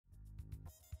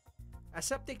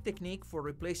Aseptic technique for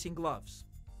replacing gloves.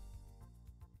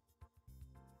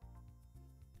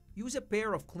 Use a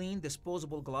pair of clean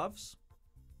disposable gloves.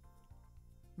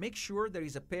 Make sure there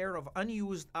is a pair of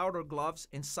unused outer gloves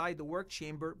inside the work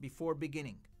chamber before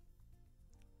beginning.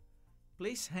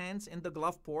 Place hands in the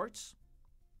glove ports.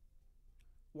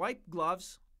 Wipe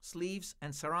gloves, sleeves,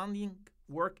 and surrounding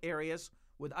work areas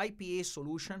with IPA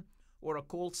solution or a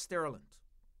cold sterilant.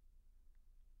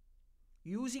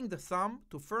 Using the thumb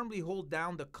to firmly hold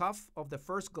down the cuff of the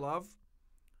first glove,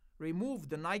 remove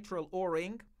the nitrile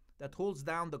O-ring that holds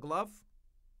down the glove.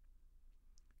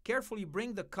 Carefully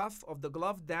bring the cuff of the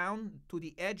glove down to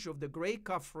the edge of the gray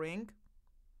cuff ring.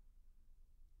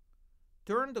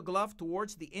 Turn the glove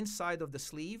towards the inside of the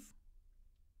sleeve.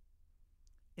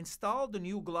 Install the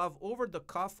new glove over the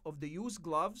cuff of the used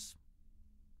gloves.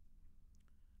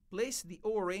 Place the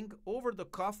O-ring over the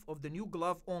cuff of the new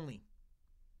glove only.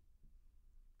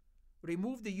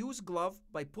 Remove the used glove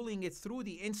by pulling it through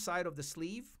the inside of the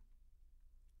sleeve.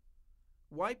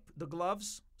 Wipe the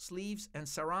gloves, sleeves, and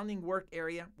surrounding work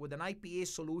area with an IPA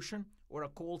solution or a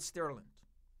cold sterilant.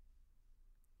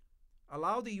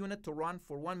 Allow the unit to run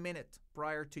for 1 minute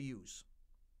prior to use.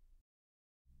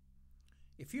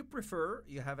 If you prefer,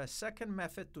 you have a second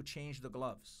method to change the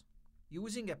gloves.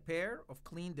 Using a pair of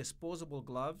clean disposable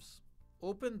gloves,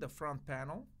 open the front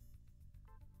panel.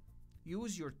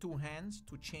 Use your two hands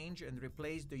to change and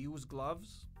replace the used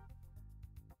gloves.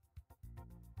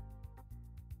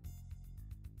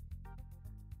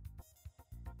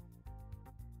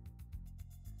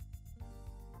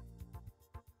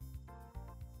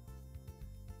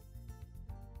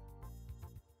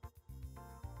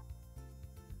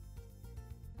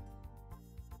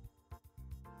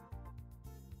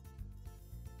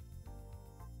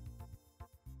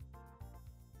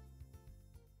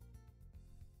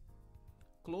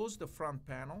 Close the front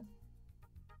panel.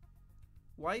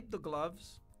 Wipe the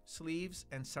gloves, sleeves,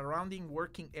 and surrounding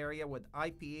working area with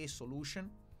IPA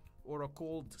solution or a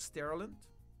cold sterilant.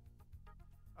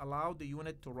 Allow the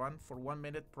unit to run for 1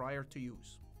 minute prior to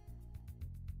use.